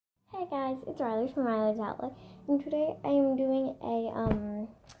guys, it's Riley from Riley's Outlet, and today I am doing a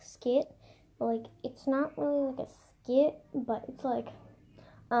skit. Like, it's not really like a skit, but it's like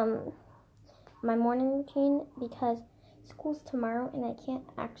my morning routine, because school's tomorrow and I can't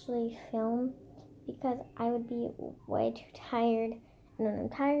actually film because I would be way too tired, and when I'm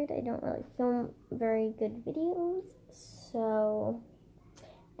tired I don't really film very good videos, so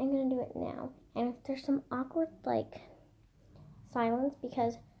I'm gonna do it now. And if there's some awkward silence,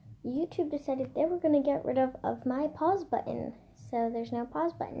 because YouTube decided they were going to get rid of my pause button, so there's no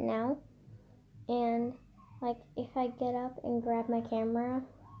pause button now. And if I get up and grab my camera,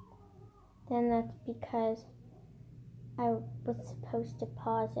 then that's because I was supposed to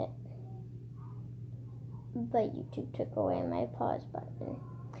pause it, but YouTube took away my pause button.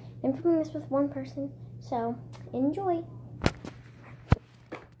 I'm filming this with one person, so enjoy.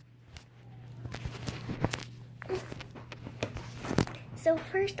 So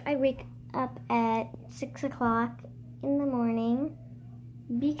first I wake up at 6 o'clock in the morning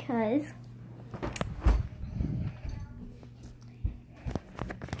because,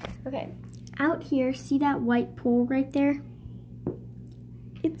 out here, see that white pole right there?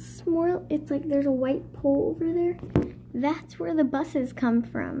 It's like there's a white pole over there. That's where the buses come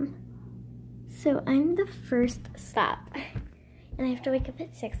from. So I'm the first stop, and I have to wake up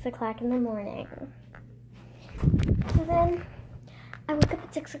at 6 o'clock in the morning. So then I wake up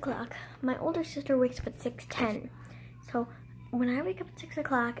at 6 o'clock. My older sister wakes up at 6:10. So when I wake up at 6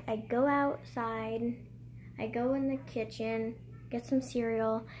 o'clock, I go outside, I go in the kitchen, get some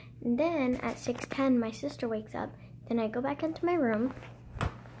cereal, and then at 6:10 my sister wakes up. Then I go back into my room,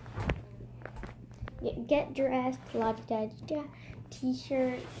 get dressed,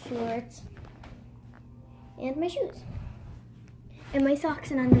 t-shirt, shorts, and my shoes. And my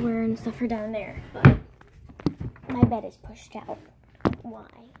socks and underwear and stuff are down there, but my bed is pushed out.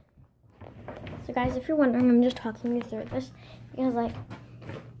 Why? So guys, if you're wondering, I'm just talking you through this because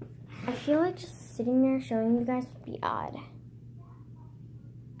I feel like just sitting there showing you guys would be odd.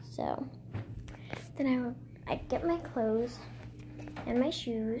 So then I get my clothes and my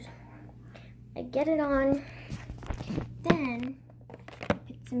shoes, I get it on, then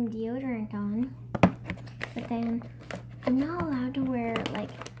put some deodorant on, but then I'm not allowed to wear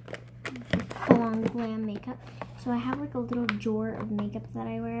full-on glam makeup. So I have a little drawer of makeup that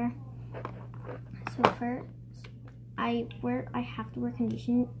I wear. So first, I have to wear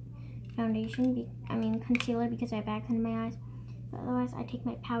concealer because I have bags under my eyes. But otherwise, I take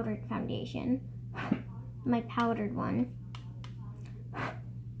my powdered foundation, my powdered one.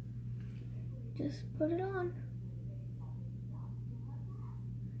 Just put it on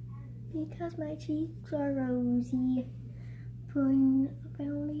because my cheeks are rosy. Putting a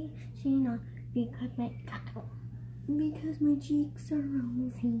foundation on because my cheeks are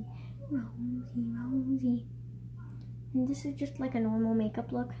rosy, rosy, rosy. And this is just like a normal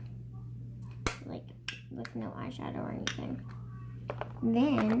makeup look, with no eyeshadow or anything.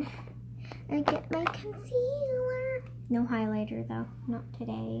 Then I get my concealer. No highlighter though, not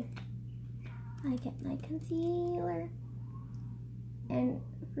today. I get my concealer. And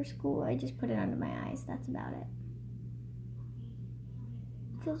for school, I just put it under my eyes. That's about it.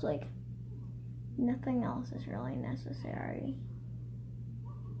 Feels like nothing else is really necessary.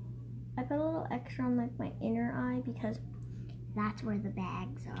 I put a little extra on my inner eye because that's where the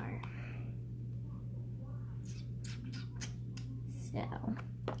bags are. So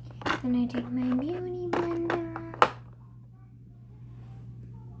then I take my beauty blender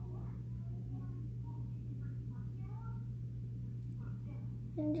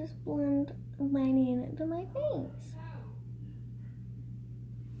and just blend it into my face.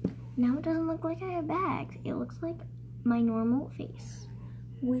 Now it doesn't look like I have bags. It looks like my normal face,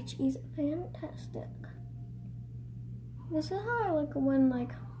 which is fantastic. This is how I look when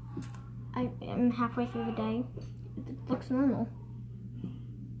I am halfway through the day. It looks normal.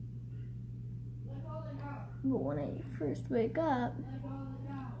 But when I first wake up,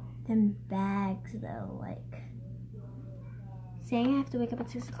 them bags though, saying I have to wake up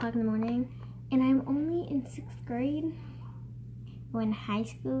at 6 o'clock in the morning, and I'm only in 6th grade. When high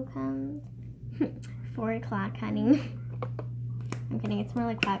school comes, 4 o'clock, honey. I'm kidding, it's more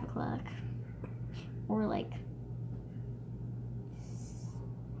like 5 o'clock. Or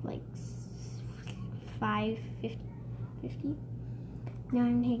 5:50. Now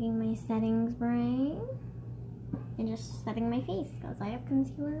I'm taking my setting spray and just setting my face because I have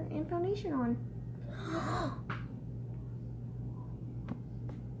concealer and foundation on.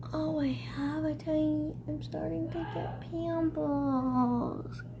 Oh, I'm starting to get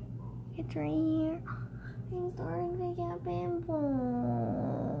pimples. It's right here. I'm starting to get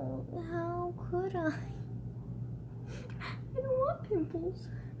pimples. die. I don't want pimples.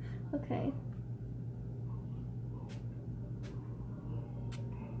 Okay.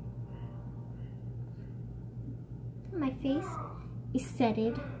 My face is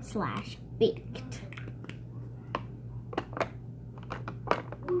setted / baked.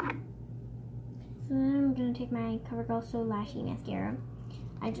 So then I'm gonna take my CoverGirl So Lashy mascara.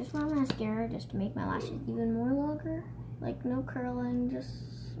 I just want mascara just to make my lashes even more longer. Like no curling,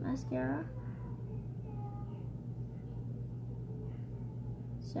 just mascara.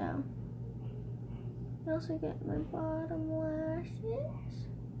 So, I also get my bottom lashes.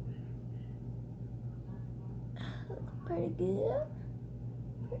 Look pretty good.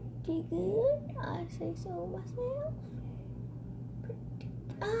 Pretty good. I say so myself.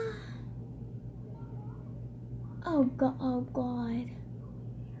 Oh god, oh god.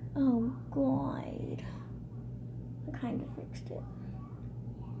 Oh god. I kind of fixed it.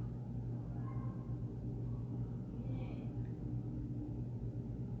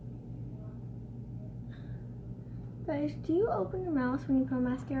 Guys, do you open your mouth when you put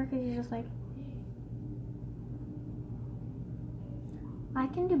mascara? Because you're just like, I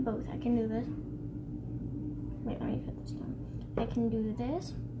can do both. I can do this. Wait, let me put this down. I can do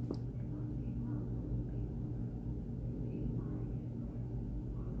this.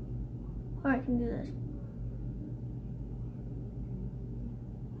 Or I can do this.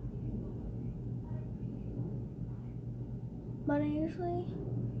 But I usually,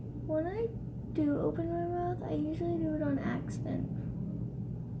 when I do open my mouth, I usually do it on accident.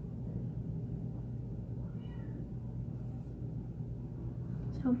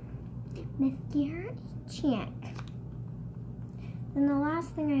 So, mascara check. And the last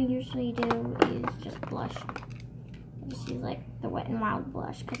thing I usually do is just blush. I just use like the Wet n Wild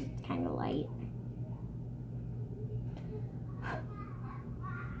blush because it's kind of light.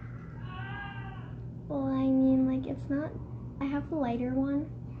 Well, I mean, like it's not, I have the lighter one,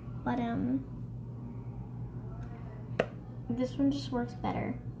 but this one just works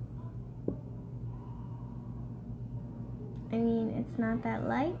better. I mean, it's not that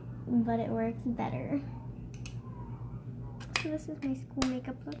light, but it works better. So this is my school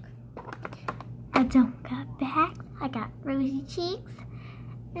makeup look. I don't got bags, I got rosy cheeks,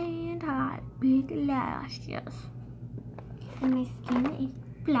 and I got big lashes. And my skin is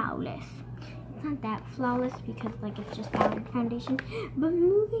flawless. It's not that flawless because like it's just powdered foundation, but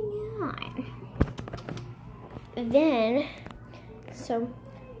moving on. Then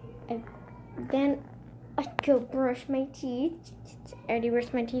I go brush my teeth. I already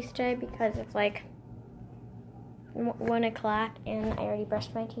brushed my teeth today because it's like 1 o'clock and I already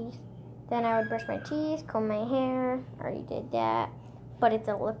brushed my teeth. Then I would brush my teeth, comb my hair. I already did that, but it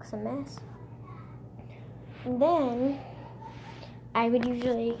still looks a mess. And then I would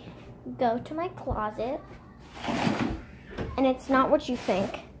usually go to my closet, and it's not what you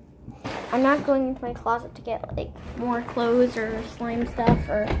think. I'm not going into my closet to get like more clothes or slime stuff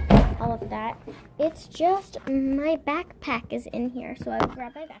or all of that. It's just my backpack is in here. So I would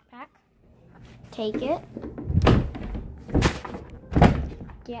grab my backpack, take it,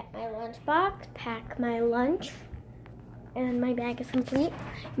 get my lunchbox, pack my lunch, and my bag is complete.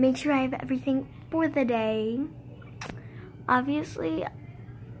 Make sure I have everything for the day. Obviously,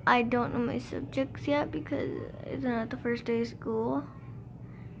 I don't know my subjects yet because it's not the first day of school.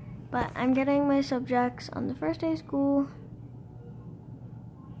 But I'm getting my subjects on the first day of school.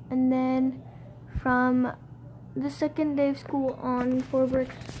 And then from the second day of school on forward,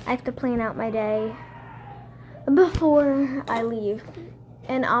 I have to plan out my day before I leave.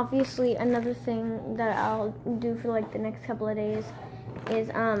 And obviously another thing that I'll do for like the next couple of days is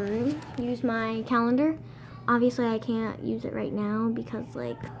use my calendar. Obviously I can't use it right now because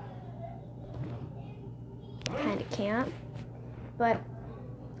like I kind of can't. But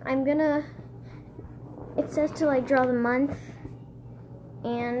I'm gonna, it says to like draw the month,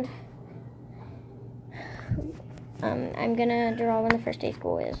 and I'm gonna draw when the first day of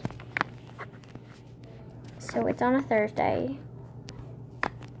school is. So it's on a Thursday.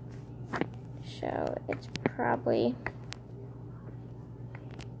 So it's probably,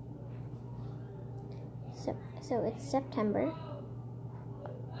 so it's September.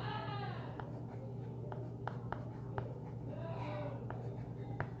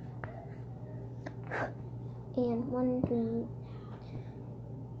 And 1,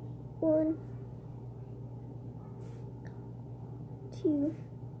 2,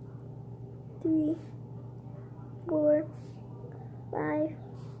 3, 4, 5,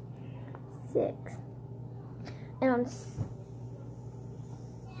 6. And on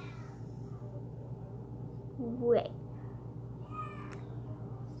wait.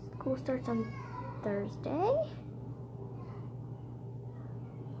 School starts on Thursday.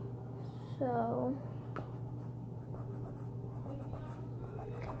 So,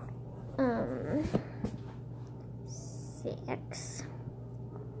 6th,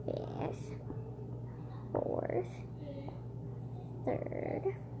 5th, 4th,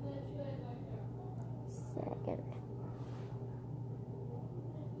 3rd, 2nd.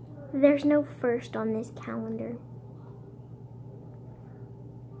 There's no 1st on this calendar.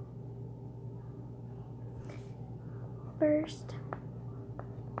 First.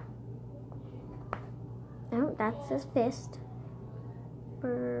 Oh, that says fist.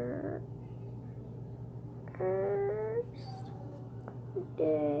 First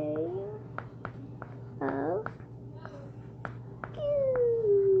day of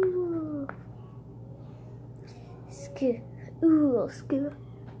school.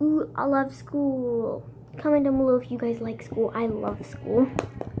 Ooh, I love school. Comment down below if you guys like school. I love school.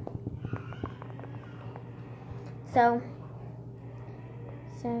 So,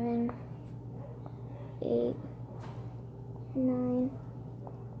 7, 8, 9,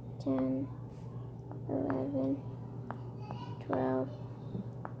 10, 11, 12,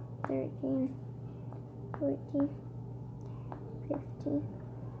 13, 14, 15,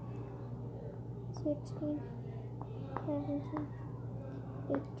 16, 17,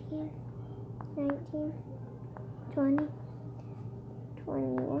 18, 19, 20,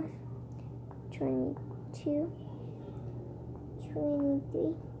 21, 22,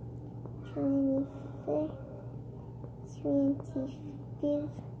 23, 24, 25,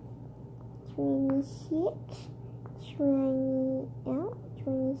 26,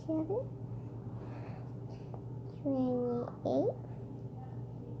 27, 28,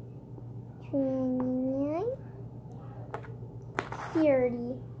 29,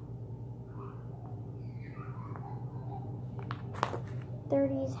 30.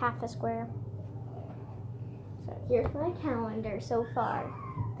 30 is half a square. So here's my calendar so far.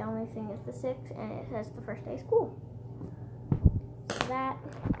 The only thing is the 6th, and it says the first day of school. So that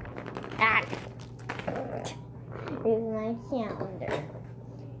is my calendar.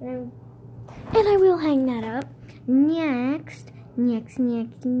 And I will hang that up. Next. I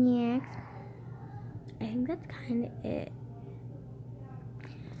think that's kind of it.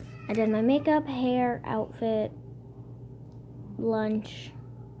 I did my makeup, hair, outfit, lunch.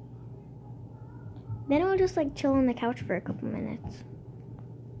 Then I'll just like chill on the couch for a couple minutes.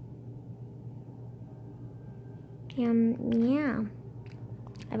 Yeah.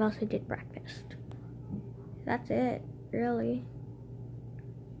 I've also did breakfast. That's it, really.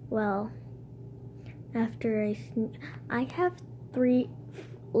 Well, after I have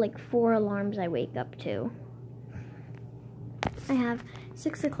 4 alarms I wake up to. I have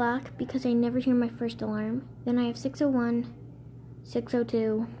 6 o'clock because I never hear my first alarm. Then I have 6:01,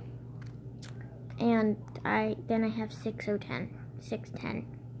 6:02, and then I have 6:10.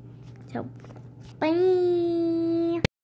 So, bye!